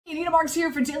Anita Marks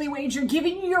here for Daily Wager,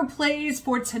 giving you your plays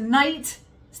for tonight,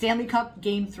 Stanley Cup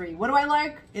Game 3. What do I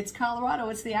like? It's Colorado.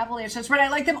 It's the Avalanche. That's right. I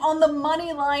like them on the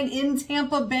money line in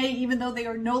Tampa Bay, even though they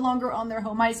are no longer on their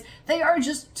home ice. They are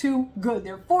just too good.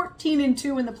 They're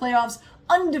 14-2 in the playoffs,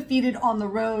 undefeated on the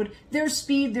road. Their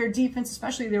speed, their defense,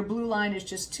 especially their blue line, is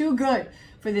just too good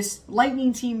for this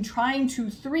Lightning team trying to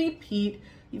three-peat.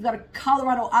 You've got a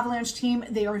Colorado Avalanche team.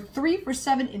 They are 3 for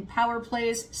 7 in power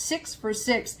plays, 6 for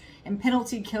 6 in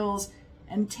penalty kills,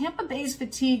 and Tampa Bay's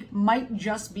fatigue might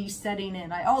just be setting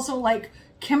in. I also like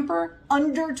Kuemper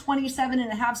under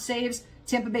 27.5 saves.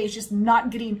 Tampa Bay is just not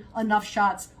getting enough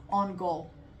shots on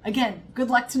goal. Again, good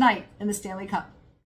luck tonight in the Stanley Cup.